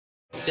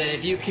said,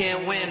 if you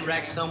can't win,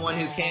 wreck someone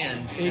who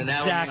can. And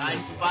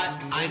Exactly.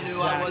 I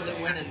knew I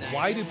wasn't winning that.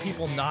 Why do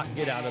people not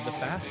get out of the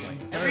fast lane?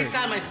 Every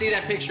time I see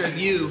that picture of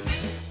you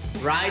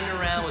riding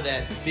around with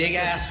that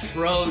big-ass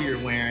fro you're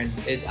wearing,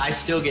 I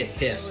still get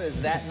pissed. It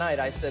was that night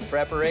I said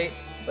preparate,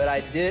 but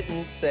I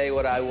didn't say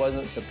what I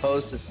wasn't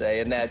supposed to say,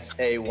 and that's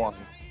A1.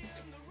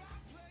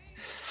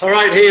 All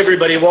right. Hey,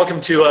 everybody.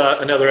 Welcome to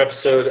another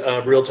episode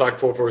of Real Talk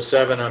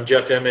 447. I'm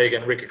Jeff Emig,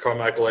 and Ricky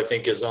Carmichael, I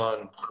think, is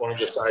on one of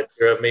the sides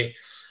here of me.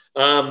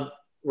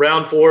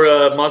 Round 4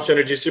 of Monster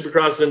Energy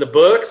Supercross is in the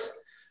books,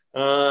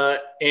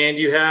 and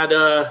you had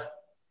a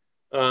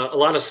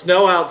lot of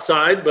snow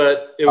outside,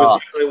 but it was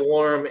definitely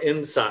warm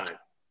inside.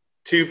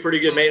 2 pretty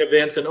good main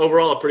events, and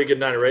overall a pretty good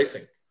night of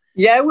racing.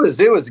 Yeah, it was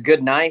a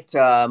good night.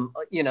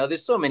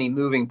 There's so many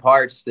moving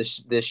parts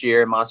this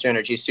year, Monster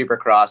Energy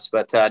Supercross,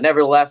 but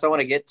nevertheless, I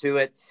want to get to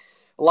it.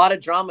 A lot of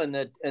drama in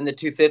the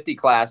 250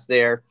 class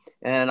there,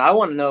 and I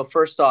want to know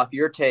first off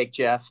your take,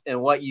 Jeff,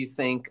 and what you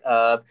think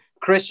of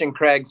Christian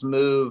Craig's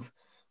move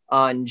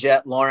on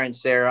Jet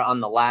Lawrence there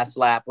on the last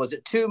lap. Was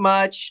it too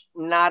much?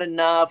 Not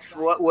enough?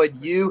 What would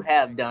you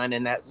have done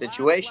in that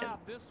situation?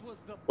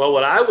 Well,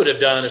 what I would have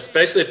done,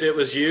 especially if it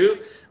was you,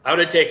 I would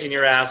have taken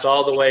your ass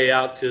all the way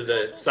out to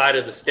the side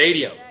of the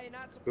stadium.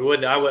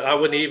 I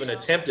wouldn't even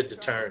attempted to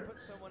turn.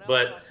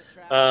 But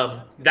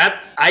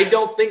I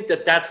don't think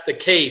that's the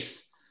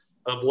case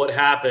of what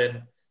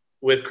happened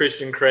with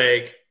Christian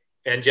Craig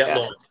and Jet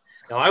Lawrence.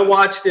 Now, I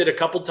watched it a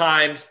couple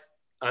times,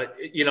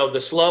 the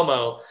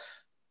slow-mo.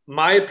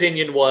 My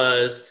opinion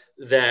was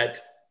that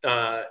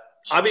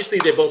obviously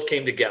they both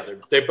came together.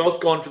 They're both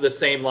going for the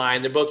same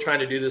line. They're both trying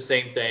to do the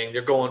same thing.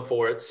 They're going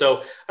for it.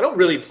 So I don't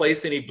really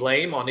place any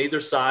blame on either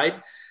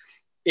side.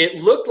 It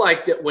looked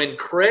like that when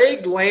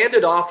Craig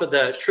landed off of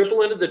the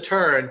triple into the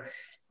turn,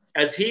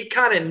 as he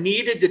kind of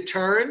needed to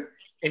turn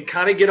and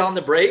kind of get on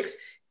the brakes,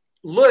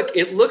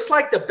 it looks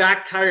like the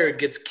back tire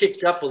gets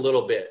kicked up a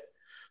little bit.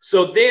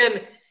 So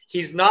then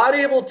he's not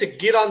able to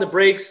get on the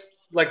brakes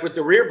like with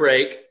the rear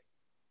brake.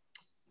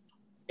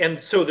 And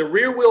so the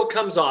rear wheel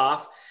comes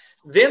off.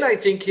 Then I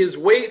think his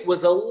weight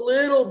was a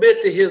little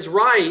bit to his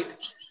right.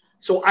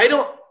 So I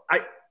don't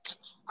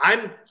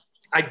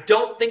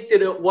think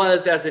that it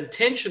was as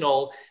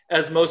intentional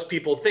as most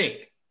people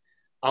think.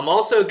 I'm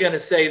also going to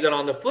say that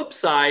on the flip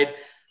side,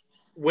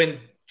 when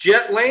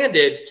Jet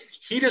landed,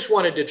 he just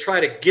wanted to try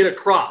to get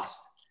across.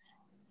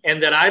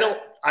 And that I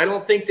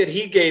don't think that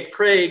he gave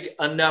Craig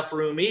enough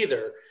room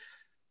either.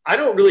 I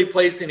don't really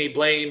place any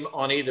blame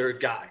on either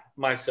guy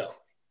myself.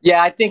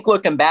 Yeah, I think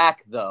looking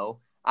back, though,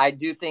 I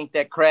do think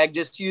that Craig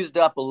just used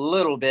up a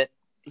little bit.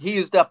 He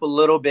used up a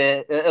little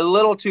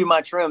too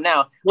much room.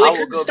 Now, well, he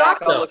couldn't stop,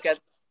 though. Look at,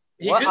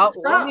 he couldn't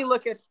stop. Let me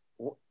look at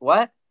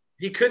what?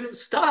 He couldn't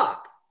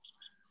stop.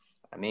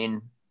 I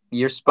mean,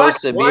 you're supposed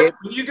to be. When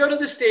you go to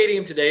the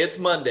stadium today, it's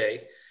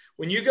Monday.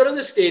 When you go to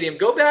the stadium,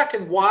 go back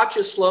and watch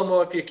a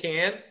slow-mo if you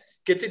can.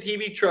 Get the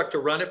TV truck to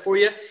run it for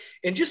you.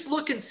 And just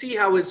look and see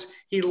how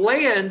he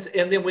lands.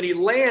 And then when he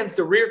lands,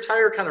 the rear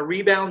tire kind of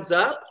rebounds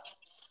up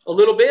a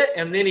little bit.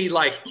 And then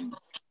I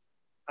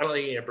don't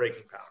think he had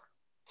braking power.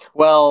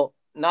 Well,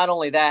 not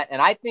only that,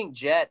 and I think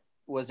Jet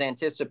was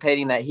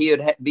anticipating that he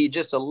would be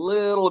just a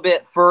little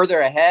bit further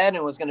ahead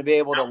and was going to be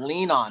able to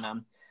lean on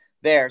him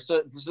there.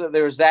 So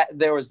there was that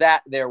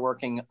there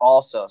working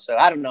also. So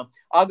I don't know.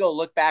 I'll go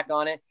look back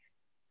on it.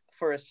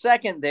 For a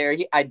second there,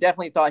 I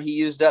definitely thought he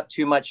used up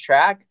too much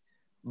track,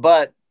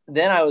 but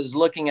then I was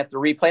looking at the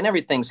replay and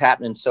everything's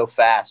happening so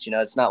fast.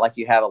 It's not like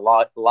you have a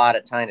lot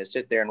of time to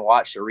sit there and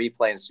watch the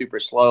replay in super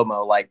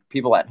slow-mo like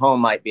people at home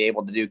might be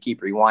able to do,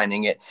 keep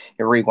rewinding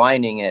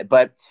it.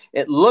 But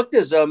it looked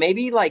as though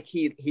maybe like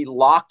he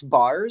locked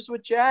bars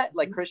with Jet,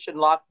 like Christian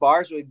locked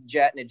bars with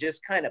Jet, and it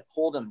just kind of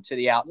pulled him to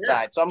the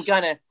outside. Yeah. So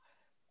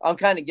I'm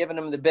kind of giving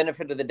him the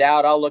benefit of the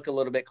doubt. I'll look a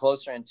little bit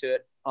closer into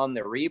it on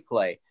the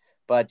replay.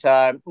 But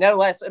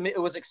nevertheless, I mean, it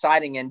was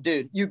exciting. And,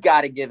 dude, you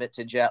got to give it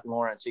to Jet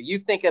Lawrence. So you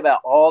think about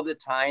all the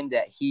time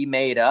that he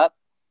made up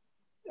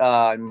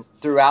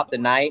throughout the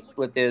night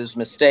with his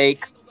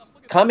mistake,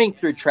 coming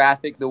through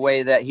traffic the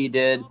way that he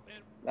did.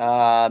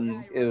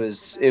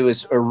 It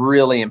was a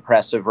really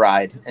impressive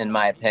ride, in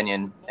my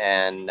opinion.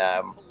 And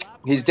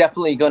he's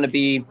definitely going to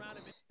be –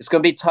 it's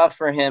going to be tough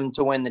for him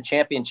to win the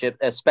championship,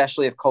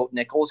 especially if Colt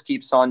Nichols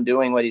keeps on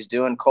doing what he's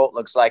doing. Colt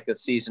looks like a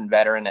seasoned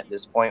veteran at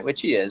this point,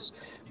 which he is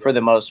for the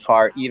most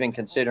part, even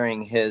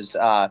considering his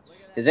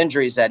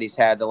injuries that he's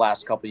had the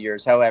last couple of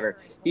years. However,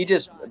 he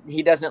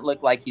doesn't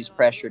look like he's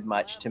pressured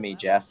much to me,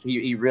 Jeff.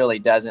 He really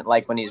doesn't.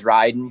 Like when he's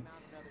riding,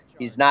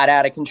 he's not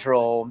out of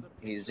control.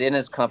 He's in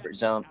his comfort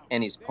zone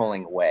and he's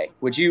pulling away.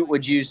 Would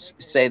you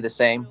say the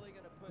same?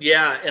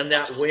 Yeah, and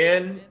that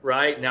win,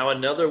 right? Now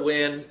another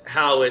win,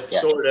 how it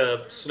sort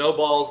of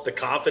snowballs the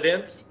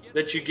confidence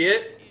that you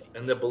get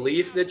and the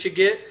belief that you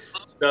get.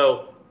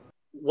 So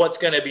what's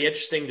going to be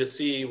interesting to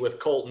see with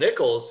Colt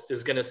Nichols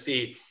is going to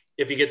see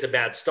if he gets a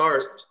bad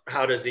start,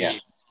 how does he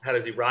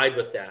ride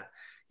with that?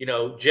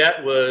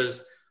 Jet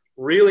was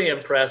really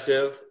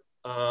impressive.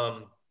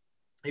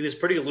 he was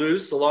pretty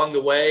loose along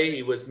the way.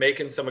 He was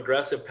making some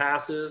aggressive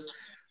passes.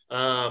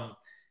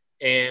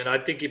 And I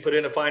think he put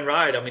in a fine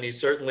ride. I mean, he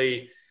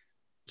certainly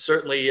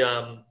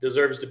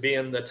deserves to be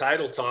in the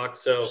title talk.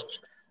 So,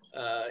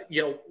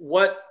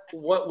 what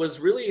was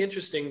really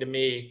interesting to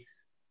me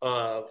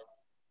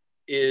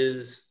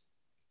is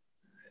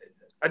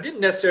I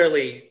didn't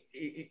necessarily,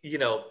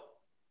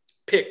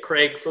 pick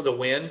Craig for the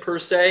win per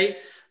se,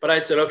 but I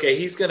said, okay,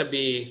 he's going to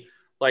be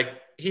like,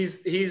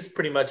 he's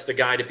pretty much the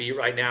guy to beat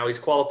right now. He's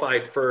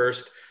qualified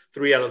first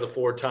 3 out of the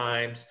 4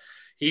 times.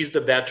 He's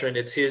the veteran.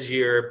 It's his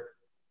year.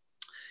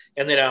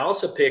 And then I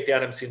also picked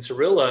Adam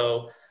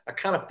Cianciarulo. I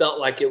kind of felt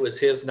like it was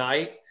his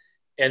night.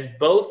 And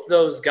both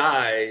those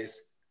guys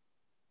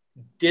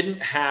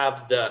didn't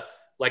have the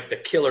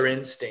killer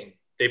instinct.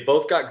 They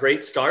both got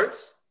great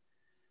starts,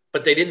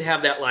 but they didn't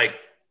have that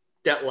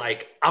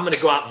I'm going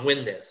to go out and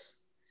win this.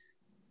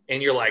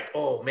 And you're like,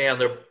 oh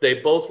man, they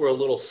both were a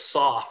little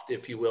soft,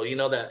 if you will. You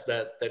know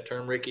that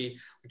term, Ricky?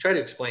 We try to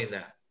explain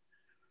that.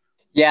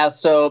 Yeah.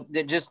 So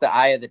just the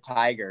eye of the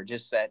tiger,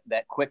 just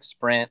that quick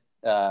sprint,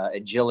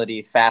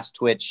 agility, fast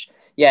twitch.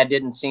 Yeah.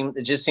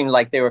 It just seemed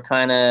like they were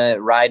kind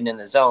of riding in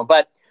the zone.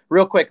 But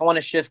real quick, I want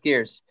to shift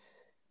gears.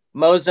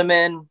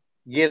 Moseman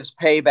gives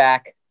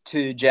payback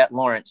to Jet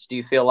Lawrence. Do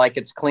you feel like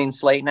it's a clean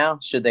slate now?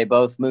 Should they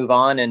both move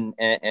on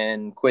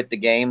and quit the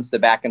games, the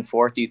back and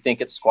forth? Do you think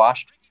it's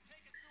squashed?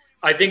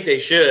 I think they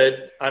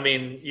should. I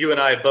mean, you and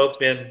I have both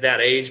been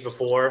that age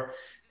before,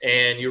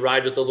 and you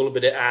ride with a little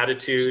bit of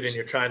attitude and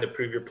you're trying to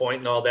prove your point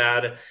and all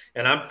that.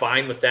 And I'm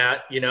fine with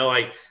that.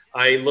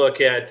 I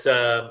look at,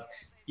 I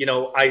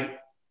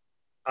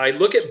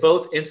look at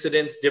both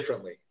incidents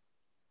differently.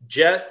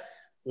 Jet,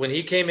 when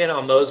he came in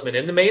on Moseman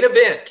in the main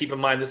event, keep in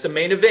mind this is a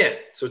main event,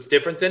 so it's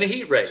different than a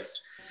heat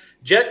race.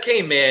 Jet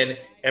came in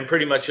and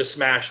pretty much just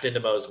smashed into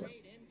Moseman.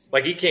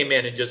 Like he came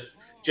in and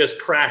just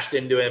crashed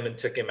into him and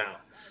took him out.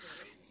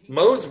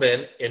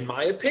 Moseman, in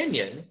my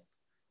opinion,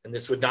 and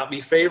this would not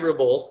be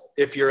favorable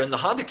if you're in the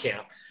Honda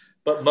camp,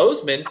 but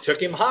Moseman took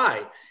him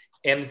high.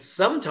 And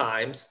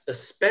sometimes,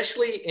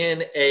 especially in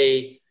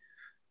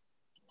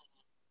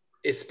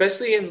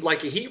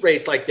like a heat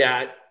race like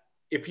that,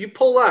 if you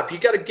pull up, you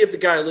got to give the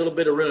guy a little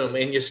bit of room,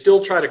 and you still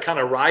try to kind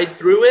of ride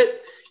through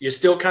it. You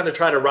still kind of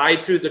try to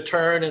ride through the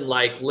turn and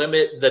like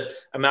limit the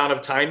amount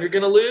of time you're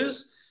going to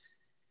lose.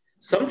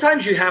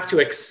 Sometimes you have to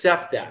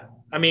accept that.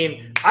 I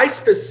mean, I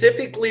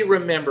specifically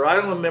remember, I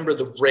don't remember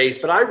the race,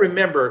 but I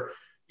remember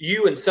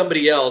you and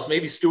somebody else,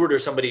 maybe Stewart or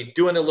somebody,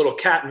 doing a little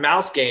cat and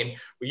mouse game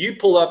where you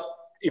pull up,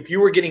 if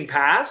you were getting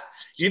past,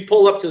 you'd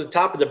pull up to the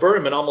top of the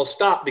berm and almost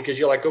stop because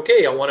you're like,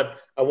 okay, I want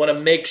to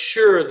make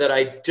sure that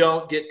I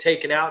don't get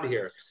taken out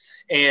here.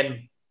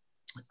 And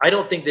I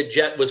don't think that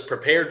Jet was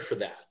prepared for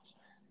that.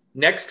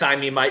 Next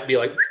time he might be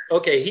like,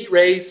 okay, heat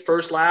race,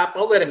 first lap,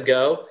 I'll let him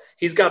go.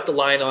 He's got the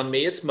line on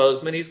me. It's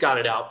Moseman. He's got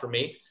it out for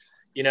me,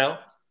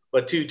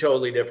 but 2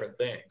 totally different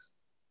things.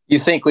 You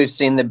think we've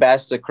seen the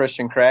best of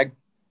Christian Craig?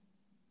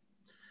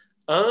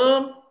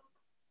 Well,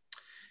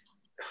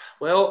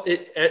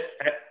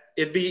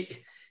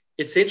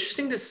 it's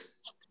interesting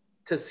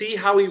to see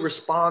how he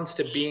responds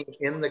to being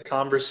in the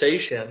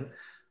conversation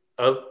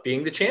of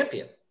being the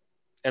champion.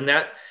 And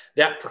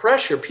that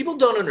pressure, people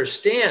don't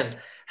understand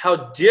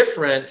how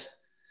different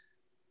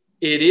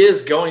it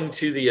is going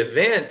to the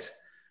event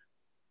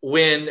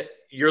when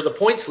you're the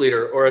points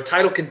leader or a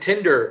title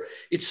contender.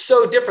 It's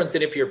so different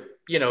than if you're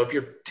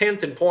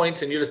 10th in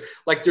points and you're just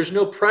like, there's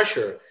no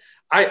pressure.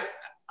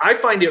 I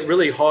find it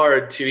really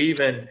hard to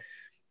even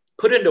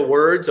put into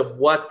words of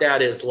what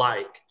that is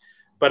like.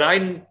 But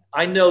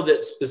I know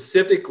that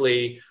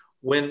specifically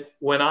when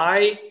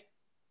I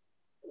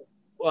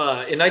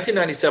in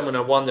 1997, when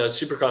I won the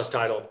Supercross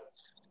title,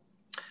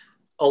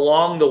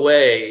 along the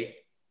way,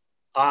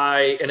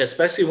 and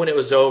especially when it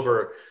was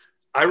over,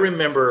 I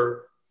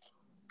remember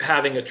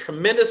having a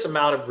tremendous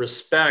amount of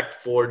respect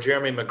for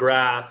Jeremy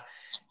McGrath.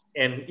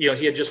 And, he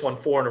had just won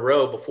 4 in a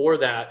row before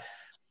that,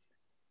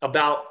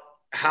 about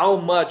how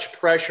much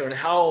pressure and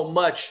how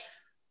much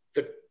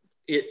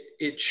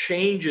it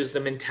changes the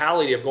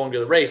mentality of going to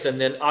the race. And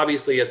then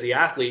obviously as the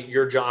athlete,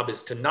 your job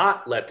is to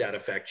not let that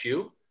affect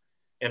you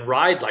and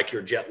ride like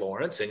you're Jet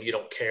Lawrence and you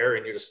don't care.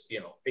 And you're just,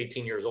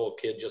 18 years old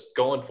kid just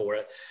going for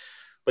it.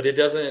 But it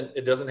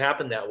doesn't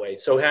happen that way.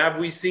 So have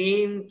we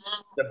seen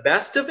the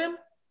best of him?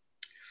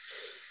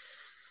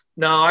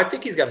 No, I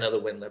think he's got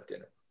another win left in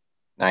him.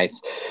 Nice.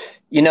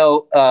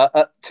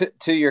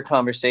 To your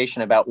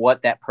conversation about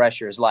what that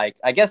pressure is like,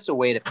 I guess a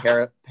way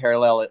to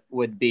parallel it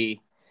would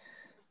be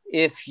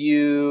if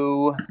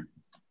you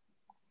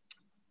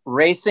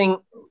racing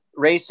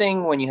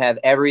when you have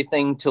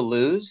everything to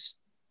lose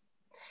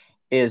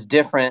is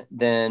different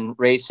than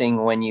racing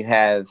when you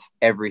have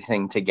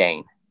everything to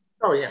gain.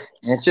 Oh yeah.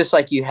 And it's just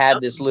like you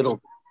have this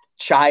little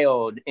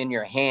child in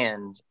your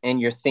hand and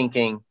you're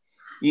thinking,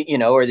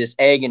 or this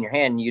egg in your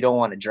hand, and you don't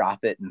want to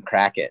drop it and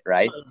crack it,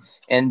 right?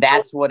 And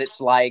that's what it's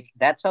like.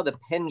 That's how the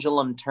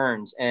pendulum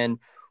turns. And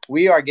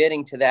we are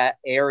getting to that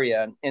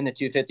area in the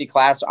 250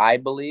 class, I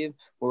believe,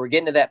 where we're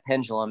getting to that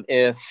pendulum.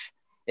 If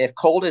if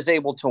Colt is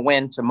able to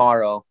win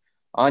tomorrow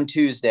on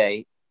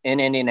Tuesday in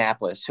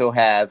Indianapolis, he'll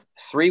have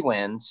 3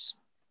 wins,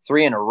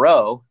 3 in a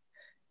row,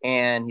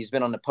 and he's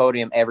been on the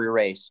podium every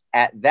race.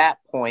 At that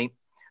point,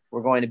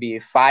 we're going to be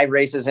 5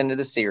 races into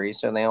the series,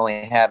 so they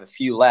only have a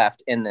few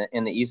left in the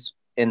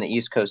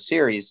East Coast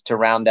Series to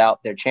round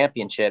out their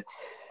championship.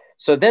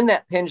 So then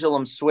that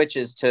pendulum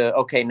switches to,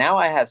 okay, now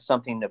I have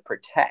something to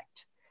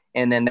protect.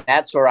 And then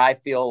that's where I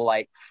feel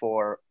like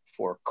for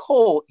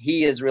Colt,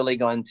 he is really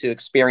going to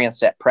experience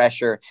that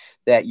pressure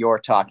that you're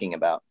talking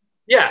about.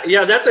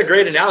 Yeah, that's a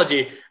great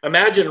analogy.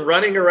 Imagine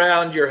running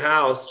around your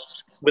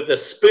house with a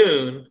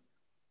spoon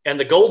and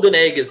the golden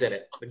egg is in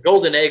it. The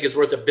golden egg is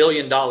worth $1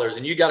 billion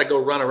and you got to go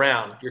run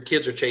around. Your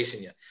kids are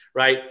chasing you,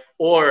 right?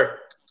 Or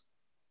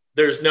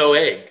there's no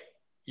egg.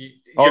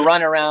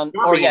 Run around.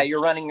 Or yeah,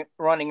 you're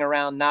running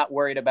around not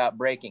worried about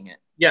breaking it.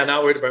 Yeah,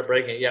 not worried about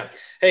breaking it. Yeah.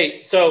 Hey,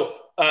 so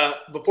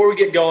before we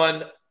get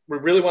going, we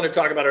really want to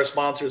talk about our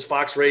sponsors,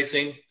 Fox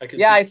Racing.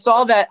 I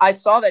saw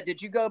that.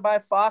 Did you go by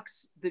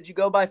Fox? Did you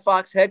go by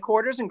Fox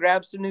headquarters and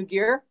grab some new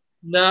gear?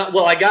 No.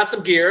 Well, I got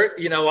some gear.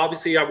 You know,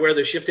 obviously I wear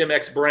the Shift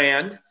MX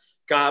brand.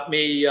 Got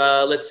me.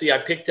 Let's see. I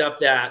picked up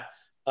that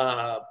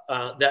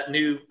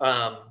new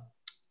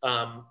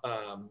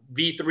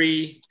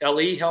V3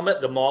 LE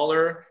helmet, the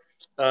Mauler.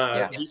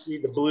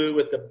 V3, the blue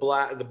with the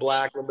black, a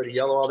little bit of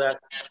yellow, all that.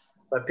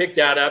 I picked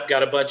that up.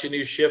 Got a bunch of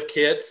new shift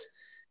kits.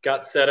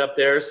 Got set up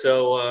there,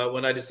 so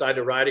when I decide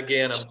to ride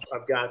again,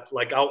 I've got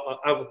like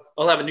I'll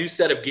have a new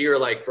set of gear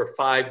like for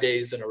 5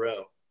 days in a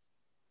row.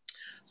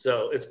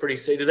 So it's pretty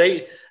safe.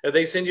 Have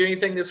they send you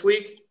anything this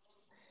week?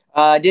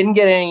 Didn't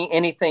get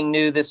anything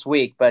new this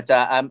week, but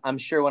I'm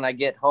sure when I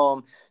get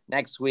home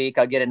next week,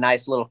 I'll get a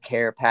nice little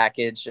care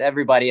package.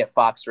 Everybody at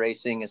Fox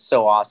Racing is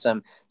so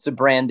awesome. It's a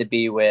brand to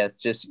be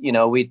with. Just,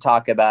 we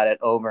talk about it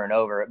over and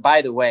over.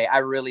 By the way, I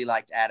really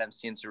liked Adam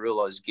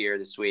Cianciarulo's gear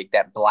this week.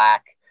 That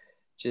black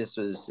just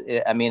was,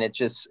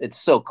 it's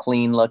so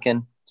clean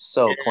looking.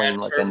 Clean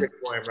looking. Perfect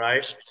for him,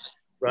 right?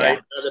 Right.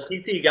 Yeah. The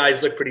PC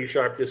guys look pretty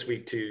sharp this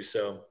week too.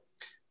 So,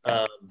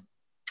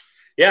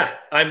 yeah,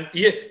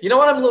 you know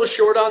what I'm a little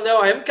short on though?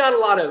 I haven't got a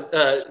lot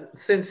of,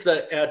 since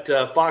at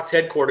Fox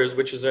headquarters,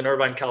 which is in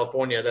Irvine,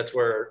 California. That's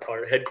where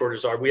our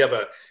headquarters are. We have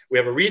a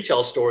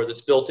retail store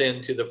that's built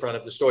into the front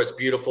of the store. It's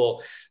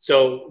beautiful.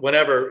 So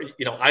whenever,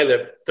 I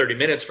live 30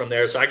 minutes from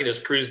there, so I can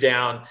just cruise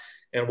down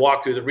and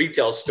walk through the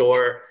retail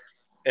store.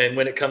 And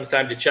when it comes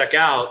time to check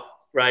out,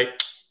 right?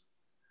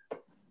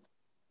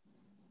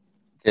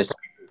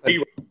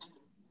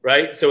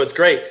 Right. So it's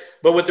great.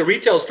 But with the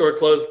retail store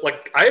closed,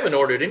 like I haven't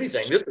ordered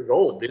anything. This is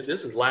old, dude.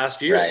 This is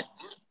last year. Right.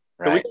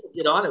 So we got to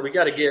get on it. We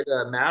got to get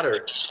Matt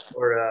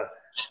or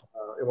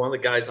one of the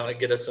guys on it,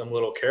 get us some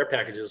little care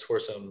packages for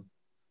some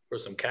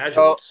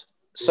casual.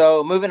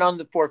 So moving on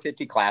to the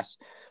 450 class.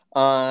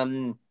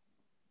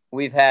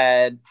 We've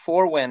had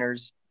 4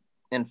 winners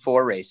in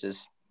 4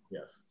 races.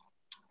 Yes.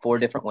 4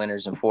 different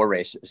winners in 4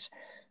 races.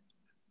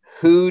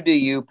 Who do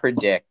you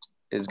predict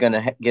is going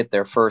to get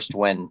their first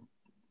win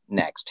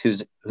next?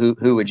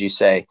 Who would you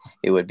say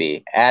it would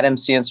be? Adam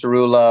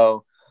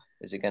Cianciarulo?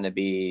 Is it going to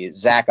be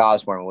Zach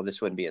Osborne? Well,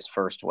 this wouldn't be his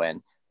first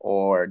win.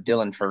 Or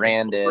Dylan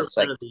Ferrandis? First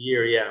win of the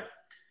year, yeah.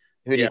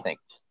 Who do you think?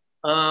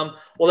 Well,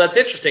 that's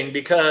interesting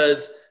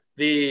because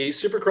the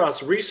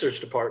Supercross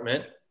research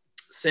department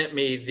sent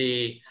me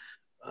the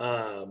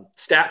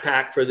stat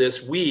pack for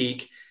this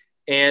week.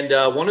 And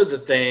one of the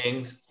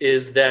things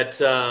is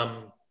that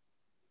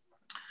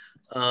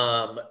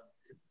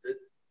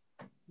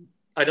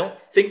I don't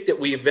think that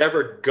we've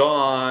ever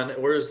gone.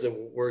 Where's the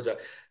words?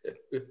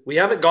 We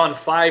haven't gone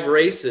 5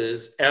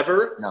 races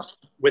ever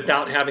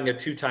without having a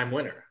 2-time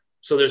winner.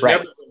 So there's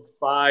never been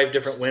 5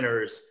 different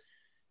winners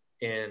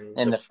in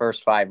the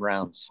first 5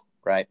 rounds,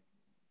 right?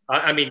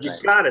 I mean,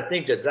 you've got to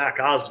think that Zach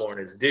Osborne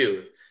is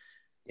due.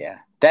 Yeah,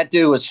 that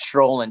dude was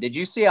strolling. Did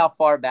you see how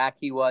far back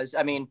he was?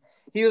 I mean,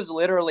 he was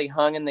literally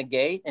hung in the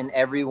gate, and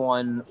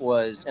everyone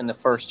was in the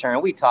first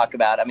turn. We talk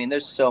about,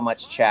 there's so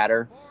much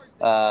chatter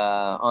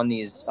on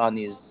these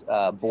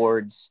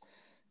boards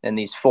and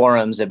these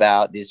forums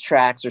about these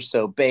tracks are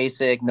so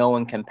basic, no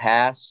one can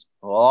pass.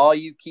 Well, all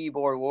you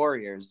keyboard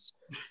warriors,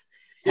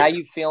 how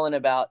you feeling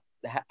about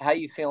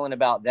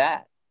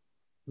that?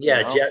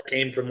 Yeah, Jet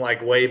came from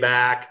like way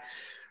back,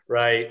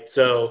 right?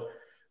 So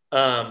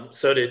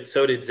so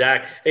did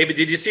Zach. Hey, but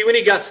did you see when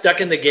he got stuck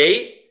in the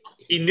gate?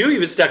 He knew he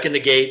was stuck in the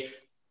gate,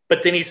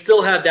 but then he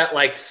still had that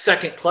like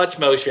second clutch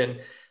motion.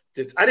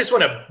 I just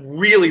want to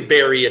really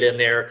bury it in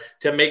there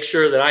to make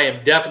sure that I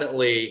am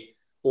definitely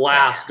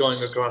last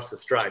going across the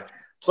stripe.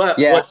 But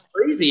what's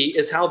crazy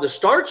is how the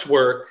starts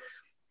work.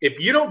 If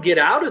you don't get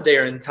out of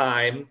there in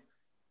time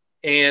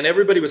and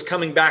everybody was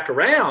coming back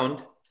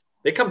around,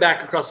 they come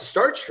back across the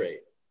start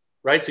straight,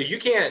 right? So you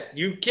can't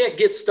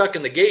get stuck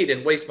in the gate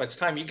and waste much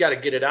time. You got to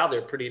get it out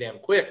there pretty damn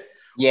quick.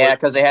 Yeah,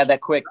 because they had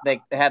that quick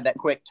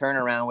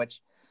turnaround,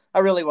 which I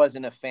really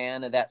wasn't a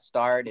fan of that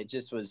start. It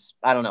just was,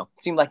 I don't know,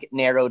 it seemed like it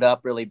narrowed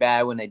up really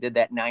bad when they did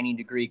that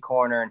 90-degree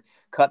corner and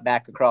cut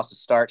back across the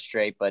start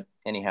straight. But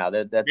anyhow,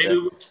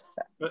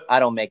 I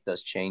don't make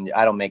those changes.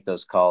 I don't make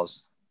those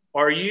calls.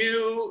 Are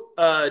you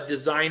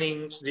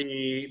designing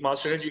the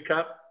Monster Energy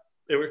Cup?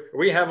 Are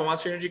we have a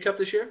Monster Energy Cup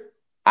this year?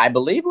 I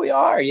believe we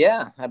are.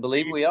 Yeah, I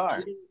believe we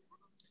are.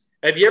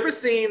 Have you ever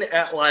seen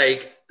at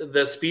like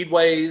the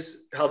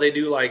speedways how they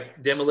do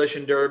like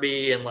demolition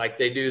derby and like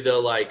they do the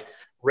like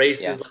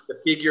races, like the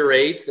figure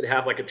eights that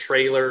have like a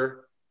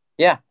trailer,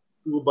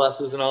 school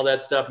buses and all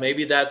that stuff?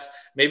 Maybe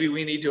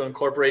we need to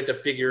incorporate the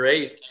figure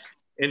eight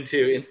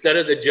into instead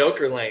of the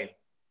Joker lane.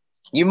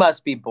 You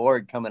must be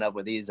bored coming up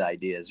with these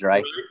ideas,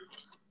 right?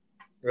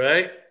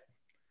 Right.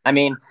 I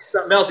mean,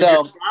 something else. So, if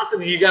you're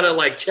crossing, you got to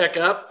like check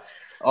up.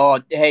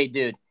 Oh, hey,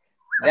 dude.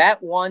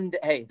 That one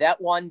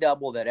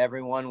double that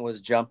everyone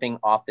was jumping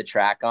off the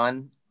track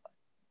on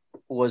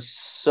was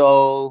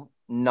so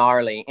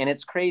gnarly. And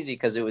it's crazy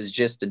because it was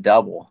just a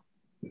double.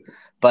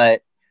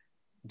 But,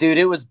 dude,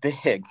 it was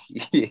big.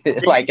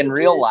 Like in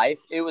real life,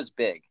 it was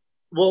big.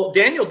 Well,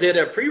 Daniel did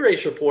a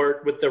pre-race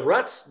report with the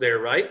ruts there,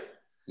 right?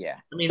 Yeah.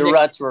 I mean, the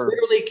ruts were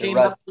literally came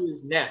up to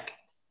his neck.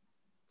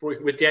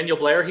 With Daniel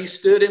Blair, he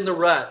stood in the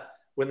rut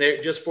when they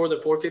just for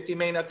the 450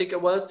 main, I think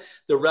it was.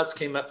 The ruts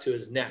came up to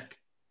his neck.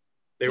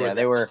 They were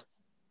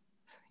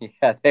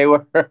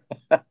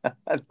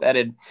that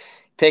had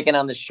picking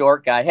on the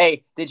short guy.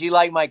 Hey, did you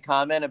like my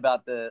comment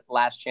about the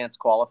last chance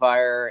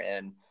qualifier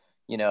and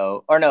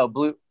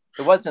blue?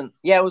 It wasn't.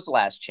 Yeah, it was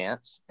last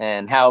chance,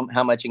 and how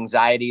much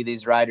anxiety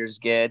these riders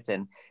get.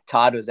 And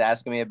Todd was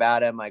asking me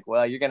about it. I'm like,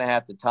 well, you're gonna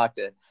have to talk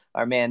to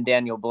our man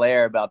Daniel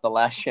Blair about the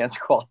last chance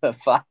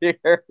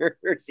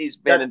qualifiers. He's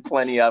been in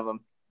plenty of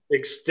them.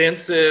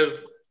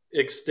 Extensive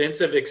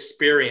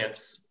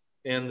experience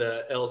in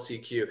the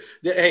LCQ.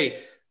 Hey,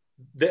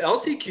 the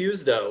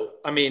LCQs though,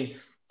 I mean,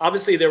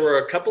 obviously there were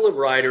a couple of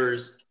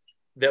riders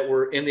that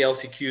were in the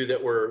LCQ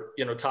that were,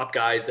 top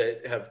guys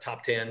that have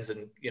top tens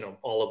and,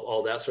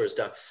 all that sort of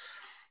stuff.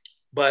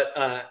 But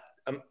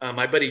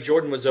my buddy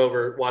Jordan was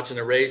over watching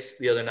the race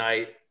the other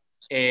night,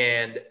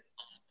 and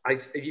I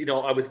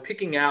was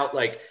picking out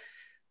like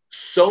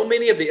so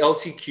many of the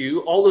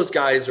LCQ, all those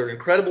guys are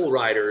incredible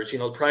riders,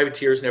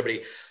 privateers and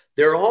everybody.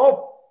 They're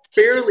all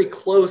fairly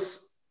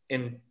close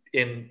in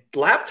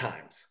lap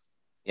times.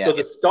 Yeah. So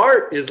the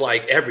start is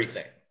like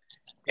everything.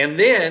 And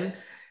then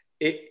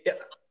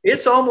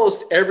it's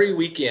almost every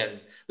weekend.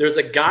 There's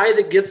a guy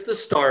that gets the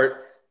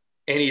start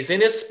and he's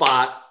in his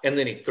spot and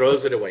then he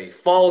throws it away. He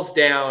falls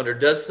down or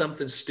does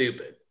something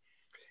stupid.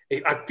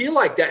 I feel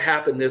like that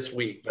happened this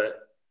week,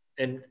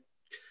 and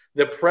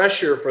the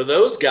pressure for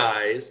those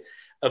guys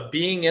of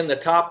being in the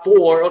top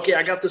four. Okay,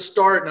 I got the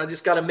start and I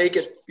just got to make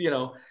it,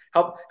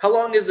 How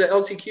long is the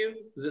LCQ?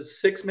 Is it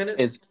 6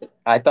 minutes?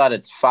 I thought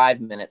it's 5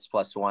 minutes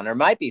plus one, or it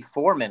might be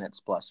 4 minutes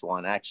plus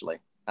one, actually.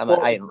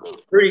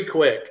 Pretty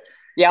quick.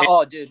 Yeah.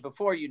 Oh, dude,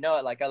 before you know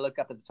it, like I look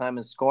up at the time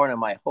and score and I'm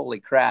like, holy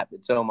crap,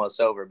 it's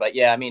almost over. But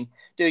yeah, I mean,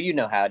 dude, you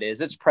know how it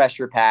is. It's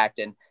pressure packed.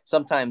 And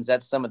sometimes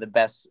that's some of the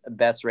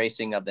best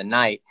racing of the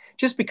night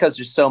just because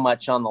there's so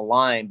much on the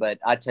line. But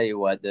I tell you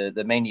what,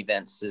 the main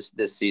events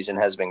this season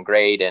has been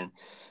great. And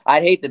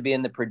I'd hate to be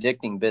in the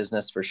predicting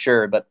business for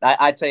sure. But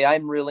I tell you,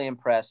 I'm really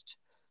impressed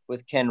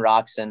with Ken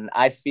Roczen.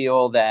 I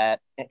feel that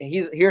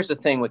here's the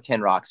thing with Ken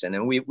Roczen,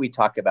 and we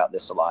talk about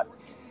this a lot.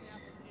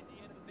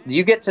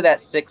 You get to that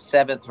 6th,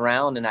 7th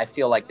round, and I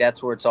feel like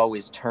that's where it's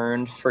always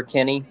turned for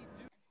Kenny.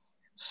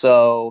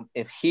 So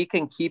if he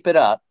can keep it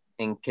up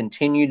and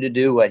continue to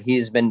do what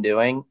he's been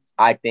doing,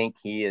 I think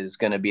he is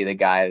going to be the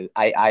guy.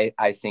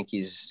 I think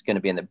he's going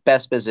to be in the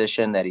best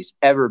position that he's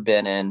ever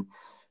been in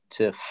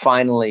to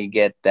finally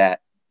get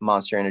that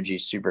Monster Energy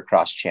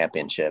Supercross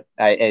championship.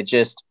 And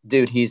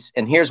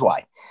here's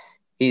why.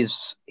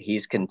 He's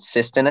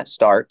consistent at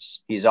starts.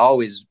 He's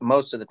always,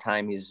 most of the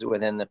time, he's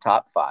within the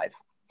top 5.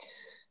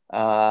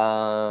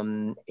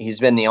 He's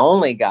been the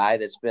only guy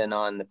that's been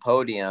on the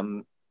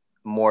podium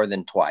more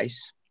than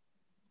twice.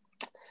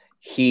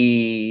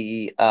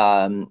 He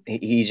has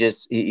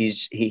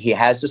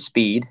the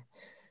speed.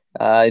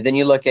 Then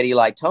you look at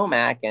Eli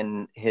Tomac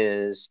and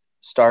his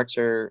starts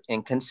are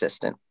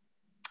inconsistent.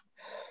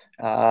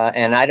 He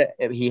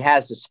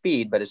has the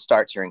speed, but his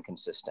starts are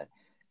inconsistent.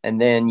 And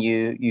then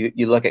you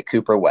look at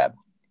Cooper Webb,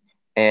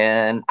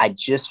 and I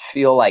just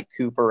feel like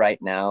Cooper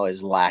right now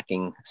is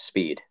lacking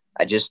speed.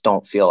 I just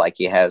don't feel like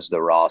he has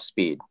the raw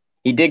speed.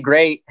 He did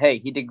great. Hey,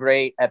 he did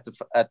great at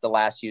the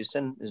last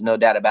Houston. There's no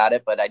doubt about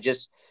it. But I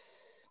just,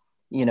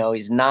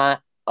 he's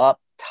not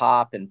up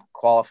top in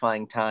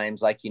qualifying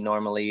times like he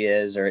normally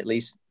is, or at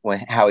least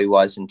how he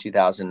was in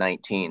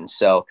 2019.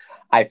 So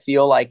I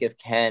feel like if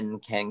Ken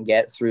can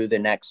get through the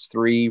next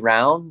 3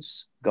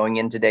 rounds going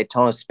into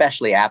Daytona,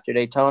 especially after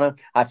Daytona,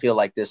 I feel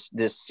like this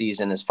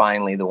season is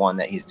finally the one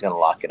that he's going to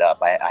lock it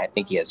up. I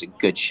think he has a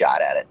good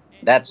shot at it.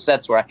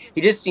 That's where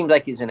he just seems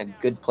like he's in a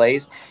good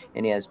place,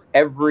 and he has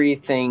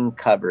everything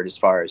covered as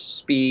far as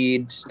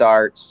speed,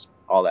 starts,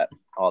 all that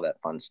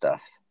fun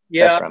stuff.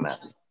 Yeah, that's where I'm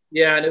at.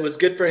 Yeah, and it was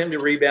good for him to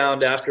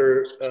rebound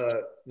after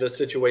the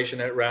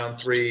situation at round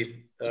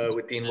 3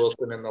 with Dean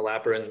Wilson and the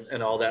lapper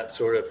and all that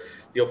sort of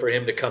deal for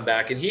him to come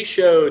back. And he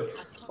showed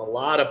a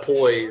lot of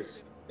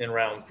poise in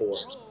round 4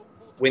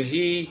 when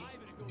he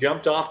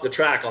jumped off the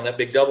track on that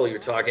big double you're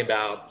talking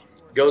about,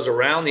 goes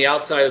around the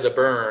outside of the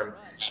berm,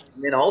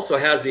 and then also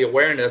has the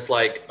awareness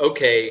like,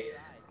 okay,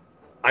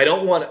 I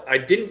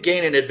didn't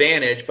gain an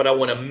advantage, but I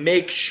want to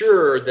make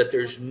sure that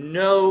there's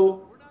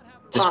no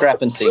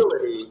discrepancy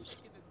possibility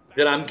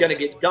that I'm going to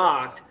get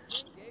docked.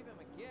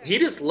 He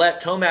just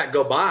let Tomac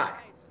go by,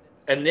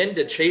 and then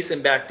to chase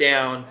him back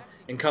down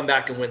and come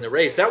back and win the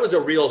race. That was a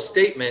real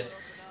statement.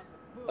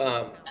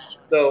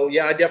 So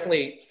yeah, I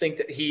definitely think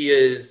that he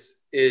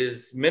is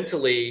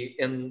mentally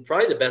in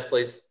probably the best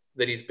place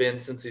that he's been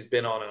since he's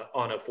been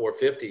on a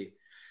 450.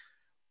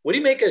 What do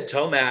you make of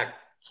Tomac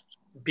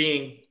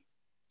being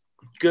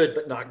good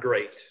but not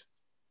great?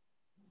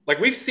 Like,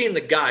 we've seen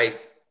the guy,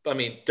 I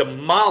mean,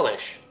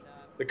 demolish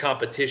the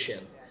competition,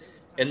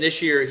 and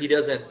this year he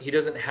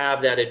doesn't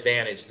have that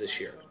advantage this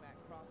year.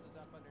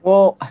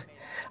 Well,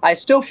 I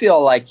still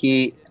feel like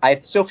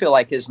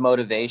his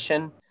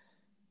motivation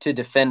to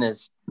defend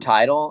his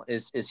title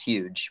is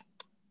huge.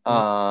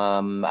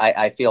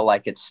 I feel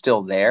like it's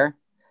still there,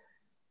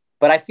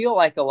 but I feel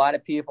like a lot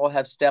of people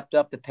have stepped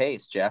up the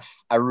pace, Jeff.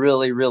 I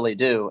really, really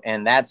do.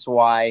 And that's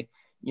why,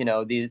 you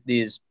know,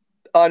 these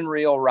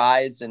unreal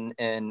rides and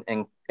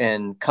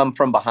come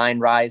from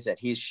behind rides that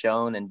he's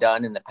shown and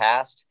done in the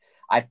past,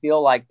 I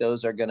feel like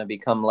those are going to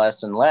become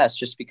less and less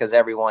just because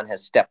everyone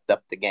has stepped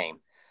up the game.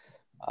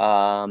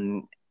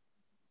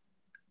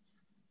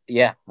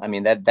 Yeah, I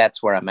mean,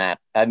 that's where I'm at.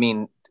 I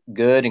mean,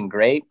 good and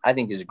great. I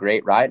think he's a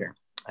great rider.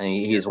 I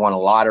mean, he's won a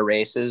lot of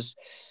races.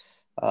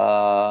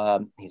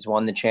 He's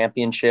won the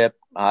championship,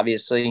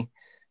 obviously.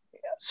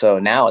 So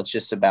now it's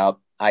just about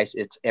ice.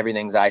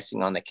 Everything's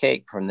icing on the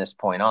cake from this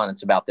point on.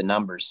 It's about the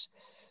numbers.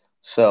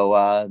 So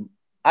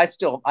I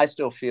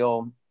still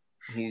feel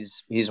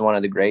he's one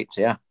of the greats.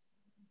 Yeah.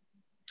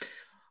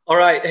 All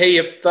right. Hey,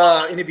 if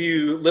any of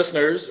you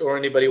listeners or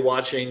anybody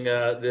watching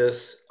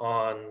this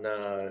on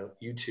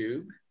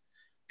YouTube,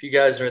 if you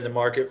guys are in the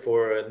market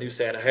for a new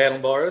set of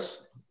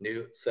handlebars,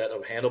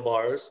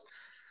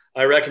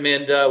 I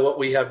recommend what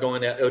we have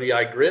going at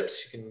ODI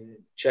Grips. You can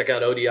check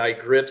out ODI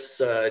Grips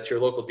at your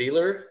local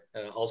dealer,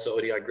 also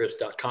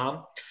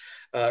ODIGrips.com.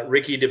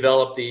 Ricky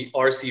developed the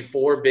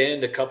RC4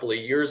 bend a couple of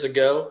years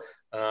ago.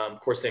 Of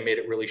course, they made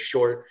it really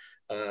short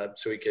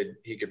so he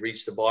could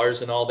reach the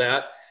bars and all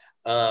that.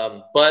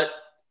 But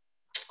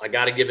I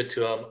got to give it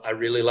to him. I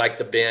really like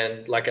the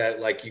bend.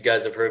 Like you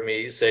guys have heard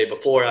me say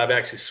before, I've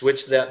actually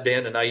switched that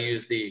bend, and I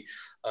use the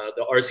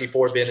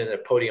RC4 bend in the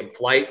Podium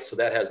Flight, so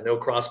that has no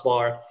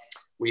crossbar.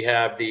 We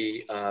have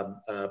the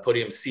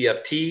Podium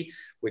CFT,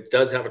 which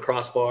does have a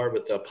crossbar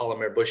with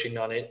polymer bushing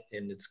on it,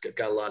 and it's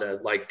got a lot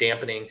of like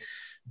dampening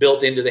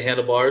built into the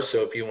handlebars.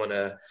 So if you want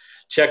to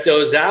check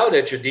those out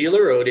at your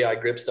dealer,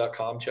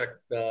 ODIGrips.com,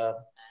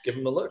 give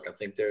them a look. I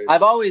think there's.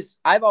 I've always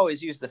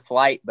used the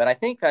Flight, but I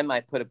think I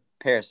might put a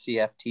pair of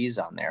CFTs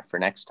on there for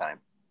next time.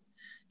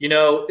 You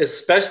know,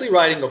 especially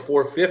riding a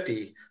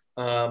 450.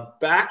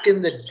 Back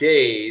in the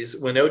days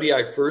when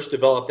ODI first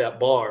developed that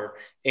bar,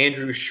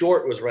 Andrew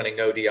Short was running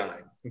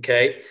ODI.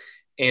 Okay,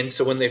 and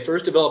so when they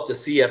first developed the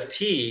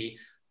CFT,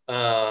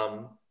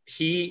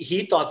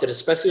 he thought that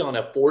especially on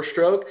a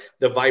 4-stroke,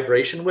 the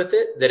vibration with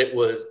it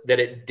that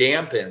it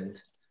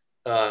dampened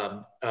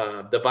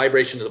the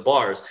vibration of the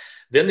bars.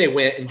 Then they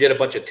went and did a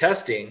bunch of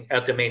testing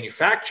at the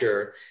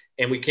manufacturer,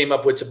 and we came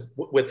up with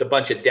a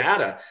bunch of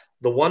data.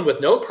 The one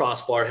with no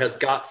crossbar has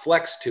got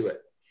flex to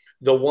it.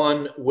 The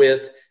one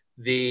with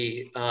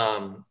the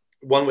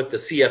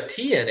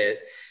CFT in it,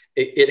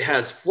 it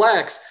has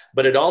flex,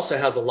 but it also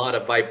has a lot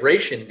of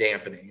vibration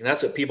dampening. And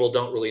that's what people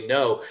don't really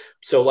know.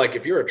 So like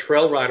if you're a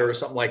trail rider or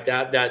something like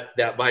that,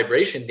 that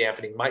vibration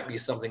dampening might be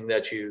something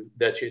that you'd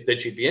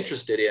be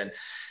interested in,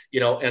 you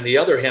know. And the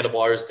other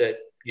handlebars that,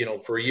 you know,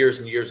 for years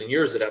and years and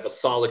years that have a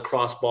solid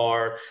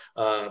crossbar,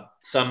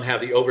 some have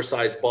the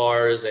oversized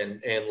bars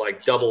and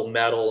like double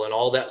metal and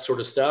all that sort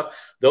of stuff.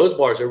 Those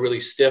bars are really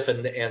stiff,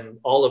 and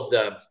all of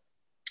the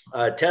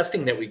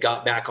testing that we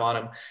got back on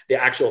them, the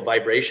actual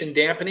vibration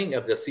dampening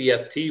of the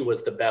CFT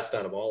was the best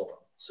out of all of them.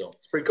 So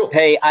it's pretty cool.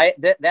 Hey,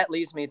 that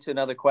leads me to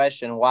another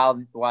question.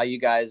 While you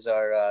guys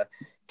are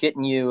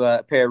getting you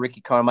a pair of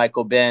Ricky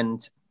Carmichael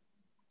Bend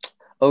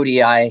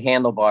ODI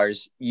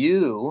handlebars,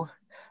 you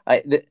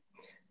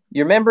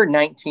remember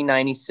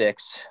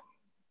 1996,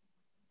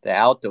 the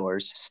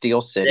outdoors, Steel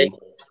City,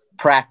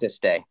 practice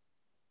day,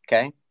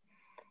 okay?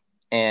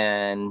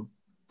 And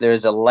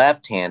there's a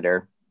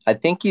left-hander. I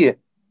think you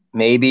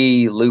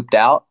looped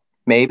out,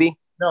 maybe?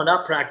 No,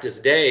 not practice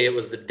day. It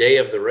was the day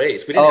of the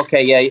race. We didn't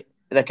yeah.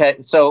 Okay,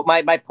 so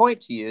my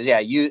point to you is, yeah,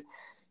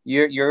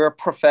 you're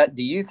a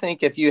do you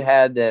think if you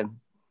had the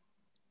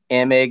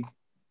Emig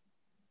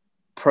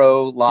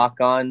Pro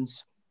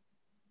lock-ons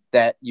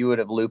that you would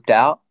have looped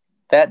out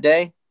that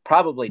day?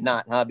 Probably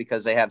not, huh?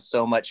 Because they have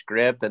so much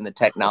grip and the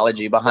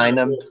technology behind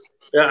them.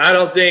 Yeah, I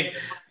don't think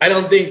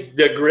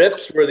the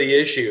grips were the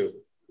issue,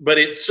 but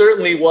it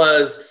certainly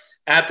was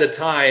at the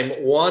time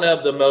one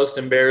of the most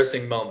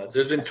embarrassing moments.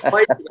 There's been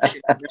twice that I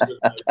can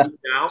remember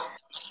out,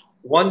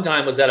 one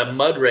time was at a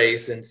mud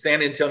race in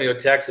San Antonio,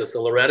 Texas, a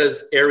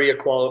Loretta's area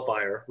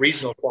qualifier,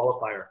 regional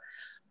qualifier.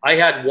 I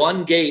had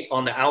one gate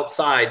on the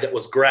outside that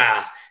was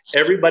grass.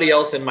 Everybody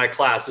else in my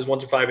class is 1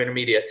 through 5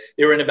 intermediate.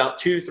 They were in about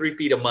 2-3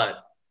 feet of mud.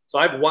 So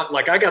I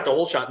got the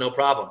whole shot, no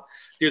problem.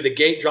 Dude, the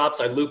gate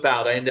drops, I loop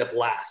out. I end up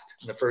last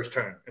in the first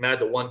turn, and I had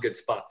the one good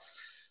spot.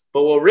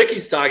 But what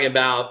Ricky's talking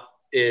about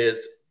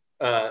is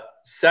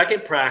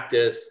second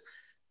practice,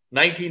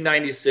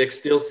 1996,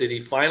 Steel City,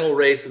 final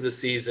race of the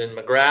season.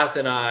 McGrath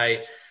and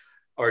I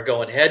are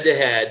going head to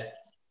head.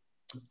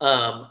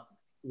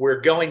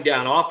 We're going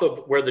down off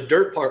of where the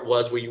dirt part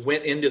was, where you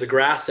went into the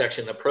grass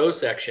section, the pro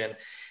section,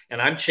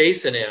 and I'm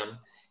chasing him,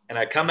 and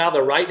I come out of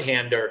the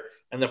right-hander,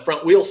 and the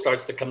front wheel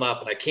starts to come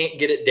up, and I can't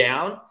get it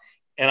down,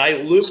 and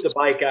I loop the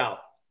bike out,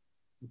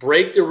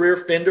 break the rear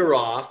fender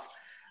off.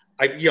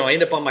 I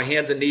end up on my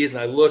hands and knees,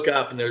 and I look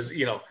up, and there's,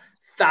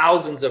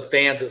 thousands of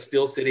fans at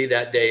Steel City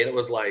that day, and it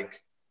was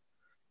like,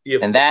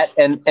 and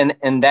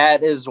that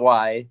is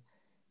why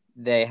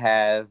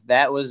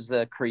that was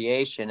the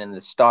creation and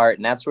the start,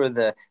 and that's where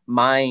the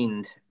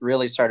mind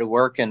really started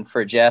working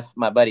for Jeff,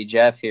 my buddy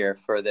Jeff here,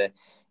 for the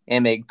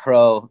Emig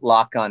Pro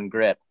lock-on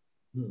grip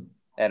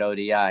at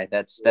ODI.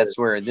 That's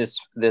where this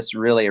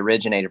really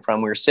originated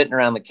from. We were sitting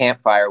around the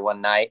campfire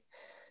one night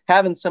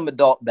having some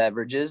adult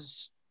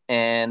beverages,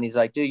 and he's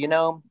like, dude,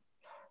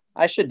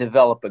 I should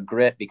develop a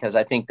grip, because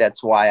I think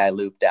that's why I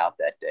looped out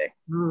that day.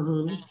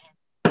 Mm-hmm.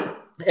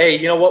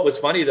 Hey, what was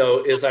funny,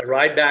 though, is I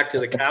ride back to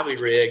the Cali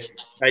rig.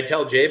 I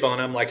tell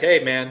J-Bone, I'm like,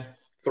 hey, man,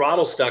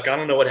 throttle stuck. I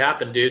don't know what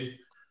happened, dude.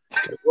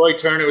 Roy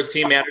Turner was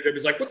team manager.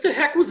 He's like, what the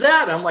heck was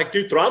that? I'm like,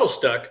 dude, throttle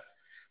stuck.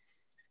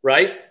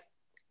 Right?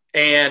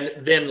 And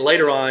then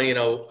later on,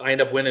 I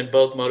end up winning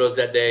both motos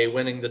that day,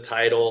 winning the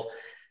title.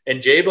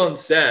 And J-Bone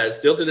says,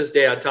 still to this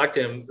day, I talked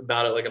to him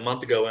about it like a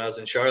month ago when I was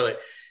in Charlotte.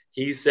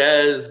 He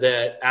says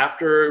that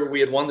after we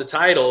had won the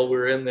title, we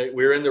were in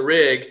the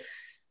rig,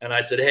 and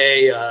I said,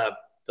 hey,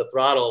 the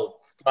throttle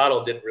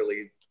didn't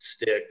really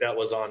stick. That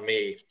was on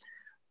me.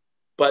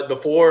 But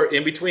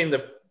in between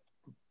the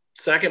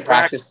second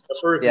practice, the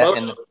first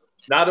moto,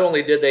 not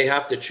only did they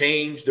have to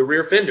change the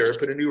rear fender,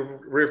 put a new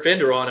rear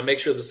fender on and make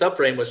sure the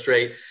subframe was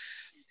straight,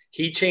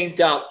 he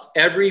changed out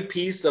every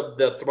piece of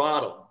the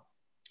throttle.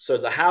 So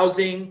the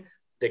housing,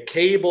 the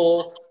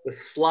cable, the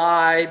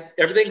slide,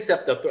 everything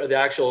except the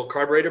actual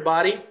carburetor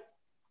body,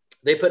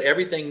 they put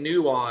everything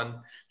new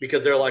on,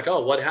 because they're like,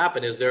 oh, what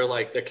happened? Is there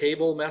like the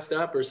cable messed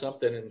up or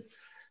something? And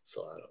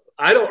so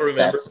I don't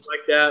remember it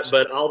like that,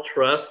 but I'll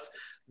trust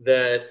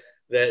that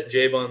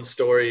J-Bone's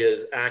story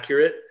is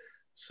accurate.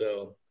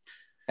 So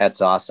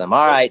that's awesome.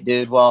 All right,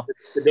 dude. Well,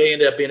 the day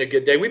ended up being a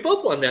good day. We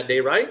both won that day,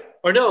 right?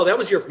 Or no, that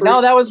was your first.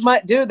 No, that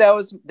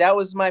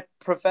was my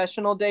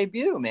professional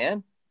debut,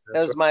 man.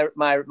 That was my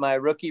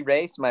rookie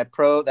race, my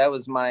pro. That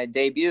was my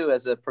debut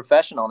as a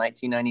professional,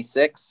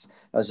 1996.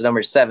 I was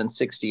number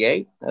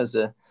 768.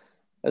 That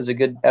was a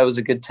good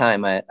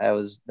time. That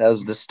was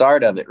the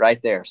start of it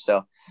right there. So,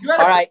 all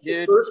right,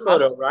 dude. First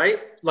moto, right?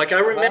 Like I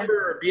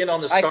remember being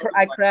on the start.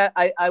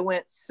 I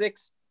went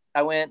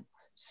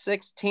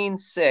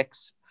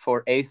 16.6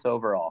 for 8th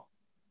overall.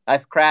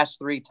 I've crashed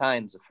 3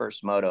 times the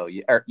first moto.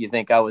 You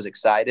think I was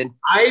excited?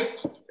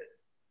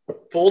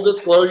 Full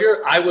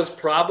disclosure, I was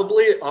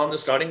probably on the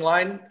starting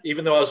line,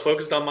 even though I was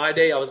focused on my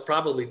day. I was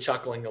probably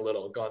chuckling a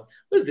little, going,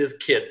 "What does this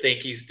kid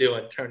think he's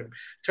doing? Turn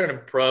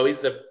him pro.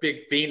 He's a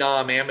big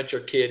phenom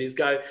amateur kid. Look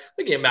at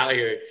him out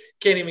here.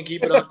 Can't even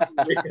keep it on."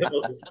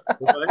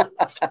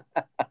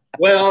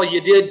 Well,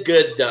 you did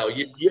good though.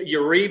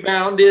 You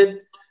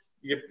rebounded.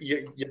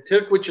 You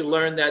took what you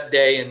learned that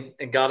day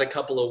and got a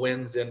couple of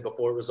wins in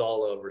before it was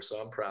all over.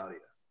 So I'm proud of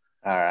you.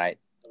 All right.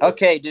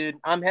 Okay, dude.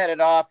 I'm headed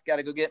off. Got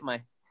to go get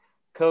my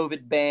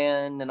COVID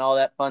ban and all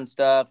that fun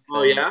stuff.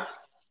 Oh, yeah?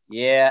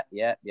 Yeah.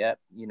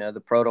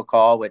 The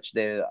protocol, which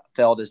the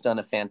Feld has done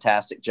a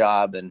fantastic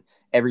job, and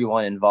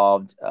everyone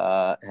involved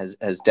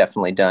has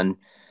definitely done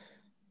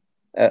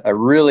a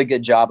really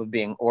good job of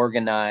being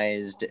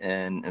organized,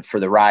 and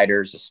for the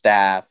riders, the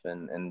staff,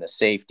 and the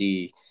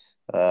safety,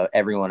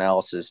 everyone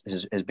else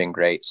has been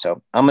great.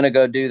 So I'm going to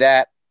go do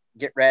that.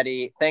 Get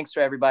ready. Thanks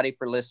for everybody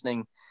for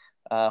listening.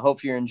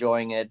 Hope you're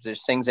enjoying it. If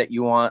there's things that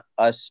you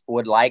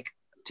would like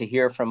to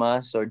hear from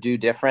us or do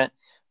different,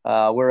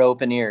 we're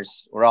open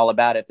ears. We're all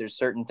about it. If there's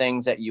certain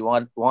things that you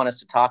want us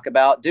to talk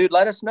about, dude,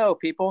 let us know,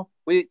 people.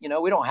 We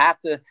don't have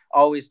to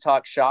always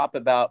talk shop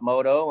about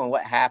moto and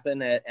what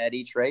happened at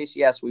each race.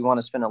 Yes, we want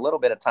to spend a little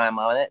bit of time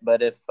on it,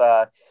 but if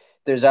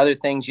there's other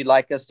things you'd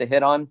like us to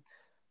hit on,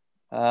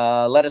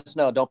 let us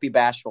know. Don't be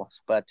bashful.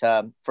 But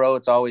Fro,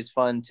 it's always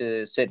fun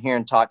to sit here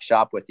and talk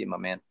shop with you, my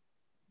man.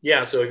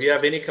 Yeah, so if you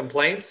have any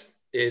complaints,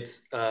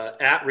 it's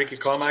at Ricky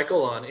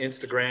Carmichael on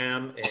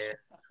Instagram and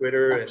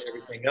Twitter and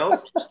everything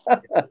else.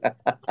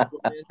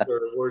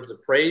 Or words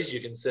of praise, you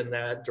can send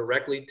that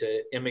directly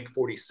to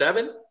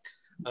Emig47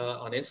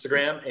 on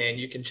Instagram, and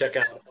you can check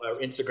out our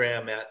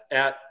Instagram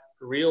at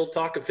Real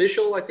Talk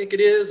Official, I think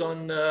it is,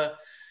 on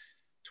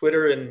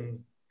Twitter and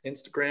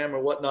Instagram or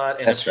whatnot.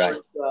 And that's right.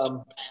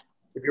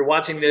 If you're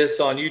watching this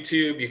on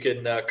YouTube, you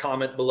can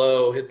comment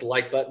below, hit the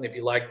like button if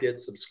you liked it,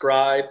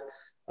 subscribe.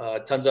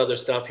 Tons of other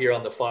stuff here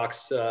on the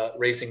Fox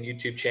Racing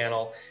YouTube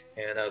channel.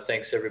 And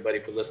thanks everybody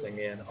for listening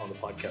in on the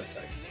podcast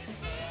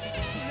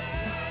sites.